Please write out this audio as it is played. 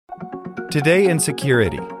Today in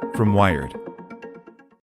Security from Wired.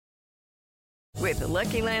 With the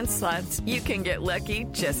Lucky Land Slots, you can get lucky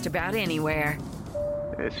just about anywhere.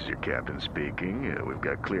 This is your captain speaking. We've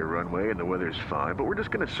got clear runway and the weather's fine, but we're just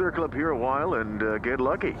going to circle up here a while and get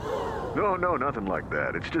lucky. No, nothing like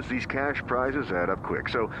that. It's just these cash prizes add up quick.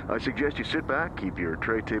 So I suggest you sit back, keep your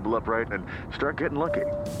tray table upright, and start getting lucky.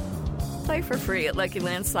 Play for free at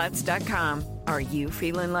LuckyLandSlots.com. Are you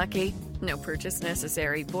feeling lucky? No purchase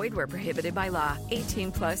necessary. Void where prohibited by law.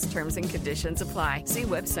 18 plus terms and conditions apply. See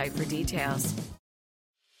website for details.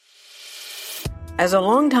 As a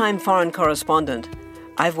longtime foreign correspondent,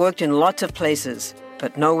 I've worked in lots of places,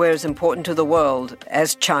 but nowhere as important to the world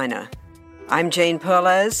as China. I'm Jane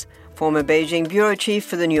Perlez, former Beijing bureau chief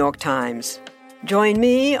for the New York Times. Join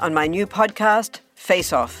me on my new podcast,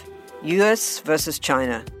 Face Off, U.S. versus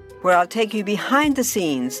China, where I'll take you behind the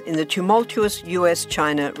scenes in the tumultuous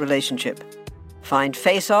U.S.-China relationship. Find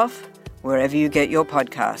Face Off wherever you get your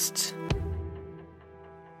podcasts.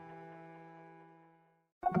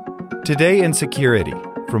 Today in Security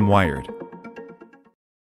from Wired.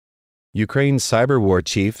 Ukraine's cyberwar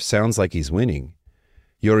chief sounds like he's winning.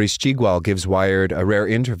 Yurii Shchyhol gives Wired a rare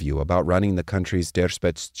interview about running the country's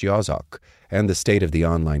Derzhspetszviazok and the state of the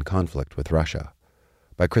online conflict with Russia.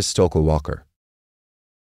 By Chris Stokel-Walker.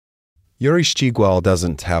 Yurii Shchyhol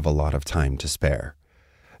doesn't have a lot of time to spare.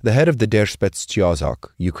 The head of the Derzhspetszviazok,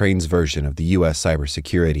 Ukraine's version of the U.S.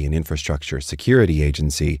 Cybersecurity and Infrastructure Security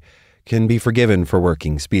Agency, can be forgiven for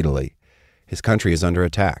working speedily. His country is under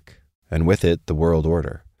attack, and with it, the world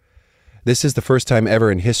order. This is the first time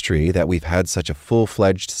ever in history that we've had such a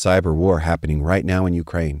full-fledged cyber war happening right now in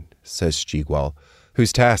Ukraine, says Shchyhol,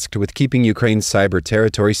 who's tasked with keeping Ukraine's cyber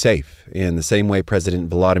territory safe in the same way President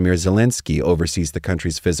Volodymyr Zelensky oversees the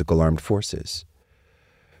country's physical armed forces.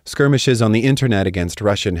 Skirmishes on the internet against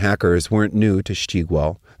Russian hackers weren't new to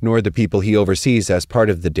Shchyhol, nor the people he oversees as part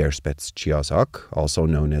of the Derzhspetszviazok, also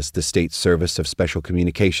known as the State Service of Special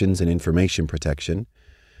Communications and Information Protection.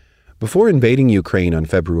 Before invading Ukraine on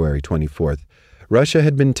February 24th, Russia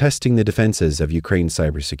had been testing the defenses of Ukraine's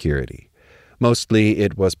cybersecurity. Mostly,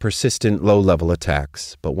 it was persistent low-level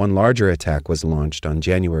attacks, but one larger attack was launched on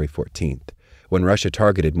January 14th, when Russia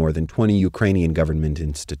targeted more than 20 Ukrainian government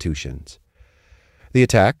institutions. The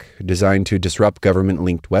attack, designed to disrupt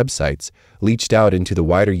government-linked websites, leached out into the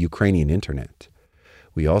wider Ukrainian internet.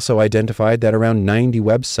 We also identified that around 90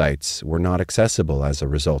 websites were not accessible as a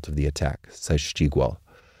result of the attack, says Shchyhol.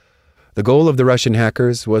 The goal of the Russian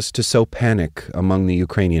hackers was to sow panic among the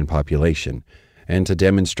Ukrainian population and to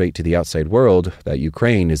demonstrate to the outside world that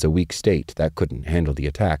Ukraine is a weak state that couldn't handle the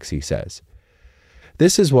attacks, he says.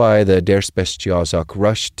 This is why the Derzhspetszviazok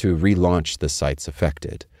rushed to relaunch the sites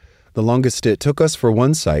affected. The longest it took us for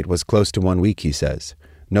one site was close to 1 week, he says.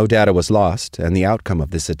 No data was lost, and the outcome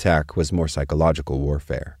of this attack was more psychological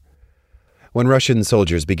warfare. When Russian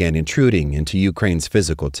soldiers began intruding into Ukraine's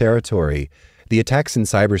physical territory, the attacks in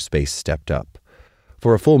cyberspace stepped up.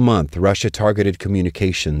 For a full month, Russia targeted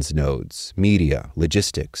communications nodes, media,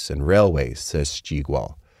 logistics, and railways, says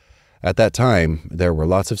Shchyhol. At that time, there were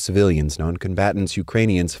lots of civilians, non-combatants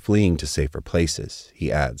Ukrainians fleeing to safer places,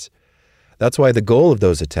 he adds. That's why the goal of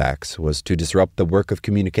those attacks was to disrupt the work of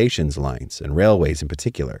communications lines, and railways in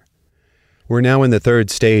particular. We're now in the third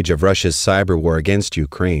stage of Russia's cyber war against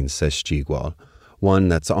Ukraine, says Shchyhol. One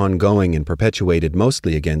that's ongoing and perpetuated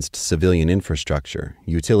mostly against civilian infrastructure,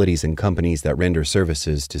 utilities and companies that render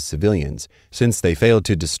services to civilians, since they failed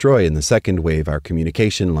to destroy in the second wave our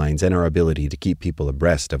communication lines and our ability to keep people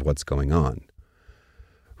abreast of what's going on.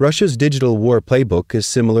 Russia's digital war playbook is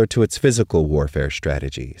similar to its physical warfare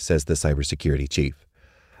strategy, says the cybersecurity chief.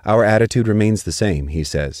 Our attitude remains the same, he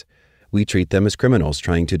says. We treat them as criminals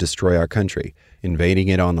trying to destroy our country, invading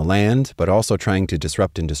it on the land, but also trying to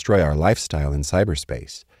disrupt and destroy our lifestyle in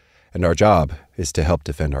cyberspace. And our job is to help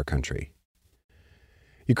defend our country.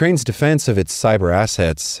 Ukraine's defense of its cyber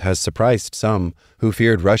assets has surprised some who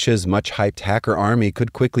feared Russia's much-hyped hacker army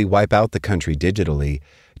could quickly wipe out the country digitally,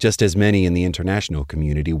 just as many in the international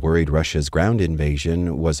community worried Russia's ground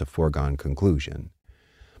invasion was a foregone conclusion.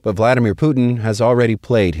 But Vladimir Putin has already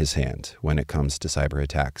played his hand when it comes to cyber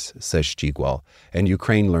attacks, says Shchyhol, and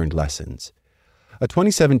Ukraine learned lessons. A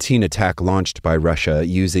 2017 attack launched by Russia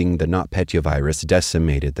using the NotPetya virus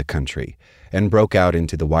decimated the country and broke out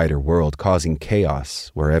into the wider world, causing chaos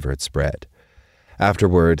wherever it spread.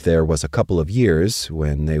 Afterward, there was a couple of years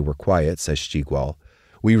when they were quiet, says Shchyhol.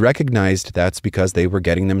 We recognized that's because they were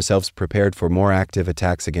getting themselves prepared for more active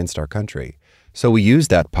attacks against our country. So we used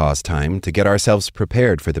that pause time to get ourselves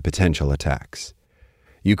prepared for the potential attacks.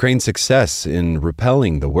 Ukraine's success in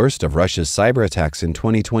repelling the worst of Russia's cyber attacks in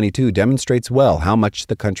 2022 demonstrates well how much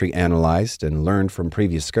the country analyzed and learned from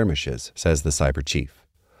previous skirmishes, says the cyber chief.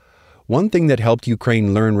 One thing that helped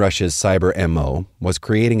Ukraine learn Russia's cyber MO was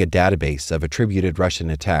creating a database of attributed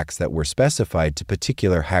Russian attacks that were specified to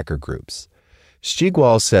particular hacker groups.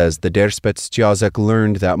 Shchyhol says the Derzhspetszviazok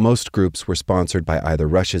learned that most groups were sponsored by either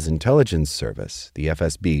Russia's intelligence service, the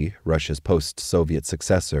FSB, Russia's post-Soviet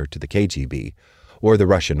successor to the KGB, or the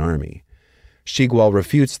Russian army. Shchyhol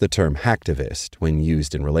refutes the term hacktivist when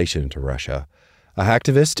used in relation to Russia. A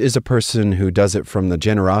hacktivist is a person who does it from the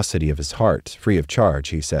generosity of his heart, free of charge,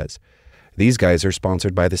 he says. These guys are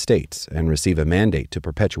sponsored by the states and receive a mandate to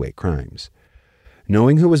perpetuate crimes.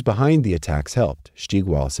 Knowing who was behind the attacks helped,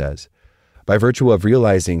 Shchyhol says. By virtue of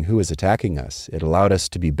realizing who is attacking us, it allowed us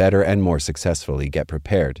to be better and more successfully get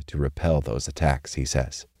prepared to repel those attacks, he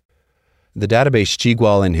says. The database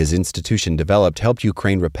Shchyhol and his institution developed helped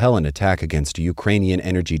Ukraine repel an attack against a Ukrainian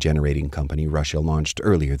energy generating company Russia launched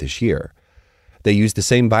earlier this year. They used the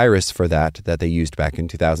same virus for that they used back in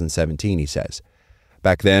 2017, he says.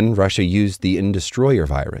 Back then, Russia used the Indestroyer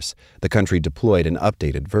virus. The country deployed an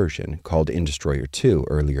updated version called Indestroyer 2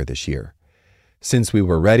 earlier this year. Since we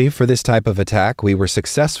were ready for this type of attack, we were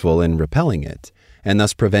successful in repelling it, and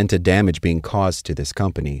thus prevented damage being caused to this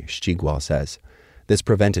company, Shchyhol says. This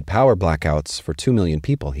prevented power blackouts for 2 million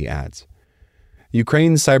people, he adds.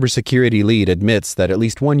 Ukraine's cybersecurity lead admits that at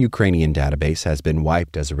least one Ukrainian database has been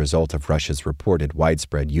wiped as a result of Russia's reported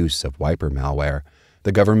widespread use of wiper malware,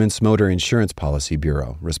 the government's Motor Insurance Policy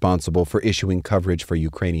Bureau, responsible for issuing coverage for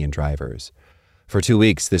Ukrainian drivers. For 2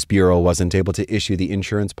 weeks, this bureau wasn't able to issue the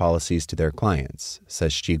insurance policies to their clients,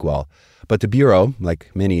 says Shchyhol. But the bureau,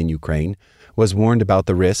 like many in Ukraine, was warned about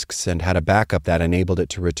the risks and had a backup that enabled it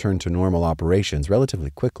to return to normal operations relatively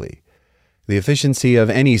quickly. The efficiency of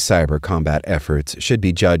any cyber combat efforts should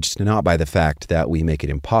be judged not by the fact that we make it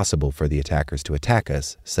impossible for the attackers to attack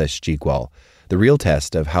us, says Shchyhol. The real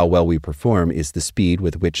test of how well we perform is the speed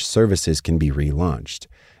with which services can be relaunched,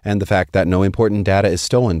 and the fact that no important data is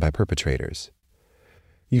stolen by perpetrators.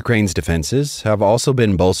 Ukraine's defenses have also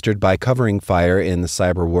been bolstered by covering fire in the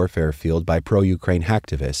cyber warfare field by pro-Ukraine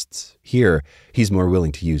hacktivists. Here, he's more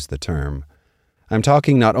willing to use the term. I'm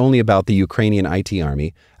talking not only about the Ukrainian IT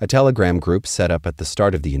Army, a Telegram group set up at the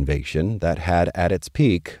start of the invasion that had at its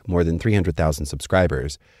peak more than 300,000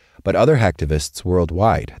 subscribers, but other hacktivists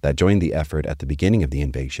worldwide that joined the effort at the beginning of the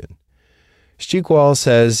invasion. Shchyhol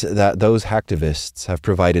says that those hacktivists have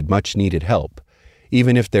provided much-needed help,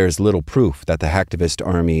 even if there's little proof that the hacktivist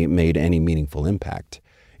army made any meaningful impact.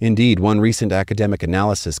 Indeed, one recent academic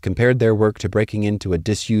analysis compared their work to breaking into a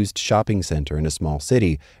disused shopping center in a small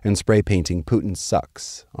city and spray painting "Putin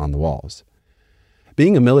sucks" on the walls.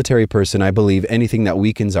 Being a military person, I believe anything that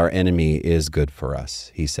weakens our enemy is good for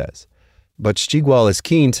us, he says. But Shchyhol is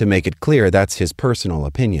keen to make it clear that's his personal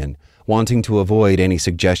opinion, wanting to avoid any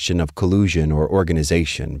suggestion of collusion or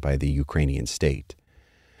organization by the Ukrainian state.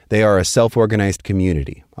 They are a self-organized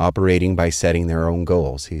community, operating by setting their own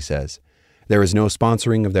goals, he says. There is no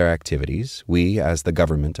sponsoring of their activities. We, as the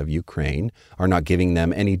government of Ukraine, are not giving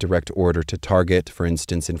them any direct order to target, for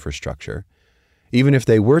instance, infrastructure. Even if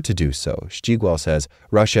they were to do so, Shchyhol says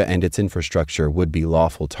Russia and its infrastructure would be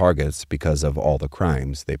lawful targets because of all the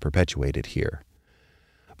crimes they perpetuated here.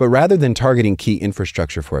 But rather than targeting key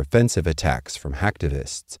infrastructure for offensive attacks from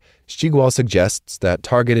hacktivists, Shchyhol suggests that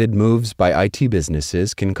targeted moves by IT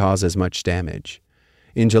businesses can cause as much damage.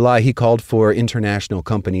 In July, he called for international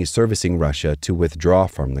companies servicing Russia to withdraw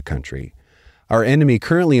from the country. Our enemy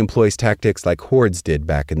currently employs tactics like hordes did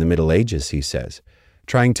back in the Middle Ages, he says,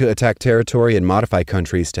 trying to attack territory and modify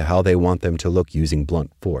countries to how they want them to look using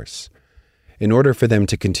blunt force. In order for them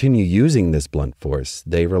to continue using this blunt force,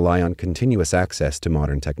 they rely on continuous access to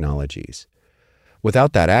modern technologies.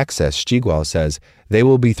 Without that access, Shchyhol says, they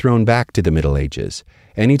will be thrown back to the Middle Ages.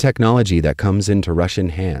 Any technology that comes into Russian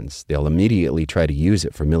hands, they'll immediately try to use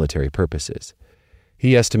it for military purposes.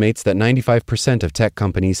 He estimates that 95% of tech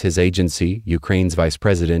companies his agency, Ukraine's vice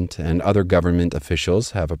president, and other government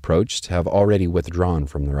officials have approached have already withdrawn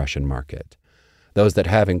from the Russian market. Those that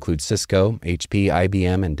have include Cisco, HP,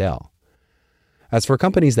 IBM, and Dell. As for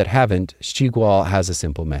companies that haven't, Shchyhol has a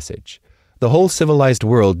simple message. The whole civilized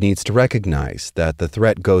world needs to recognize that the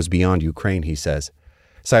threat goes beyond Ukraine, he says.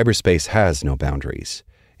 Cyberspace has no boundaries.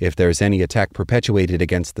 If there's any attack perpetuated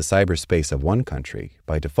against the cyberspace of one country,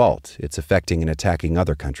 by default, it's affecting and attacking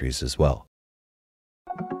other countries as well.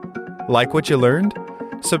 Like what you learned?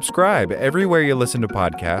 Subscribe everywhere you listen to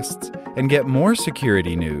podcasts and get more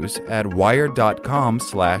security news at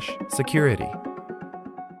wired.com/security.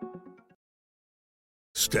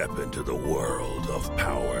 Step into the world of of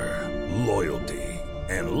power, loyalty,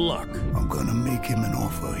 and luck. I'm gonna make him an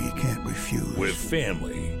offer he can't refuse. With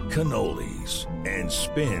family, cannolis, and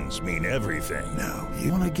spins mean everything. Now,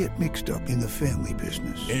 you wanna get mixed up in the family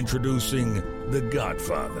business. Introducing The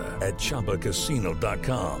Godfather at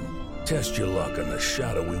ChumbaCasino.com. Test your luck in the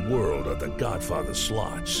shadowy world of The Godfather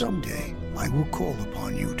slot. Someday, I will call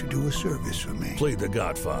upon you to do a service for me. Play The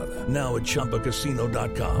Godfather, now at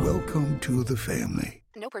ChumbaCasino.com. Welcome to the family.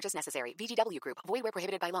 No purchase necessary. VGW Group. Void where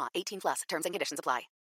prohibited by law. 18+. Terms and conditions apply.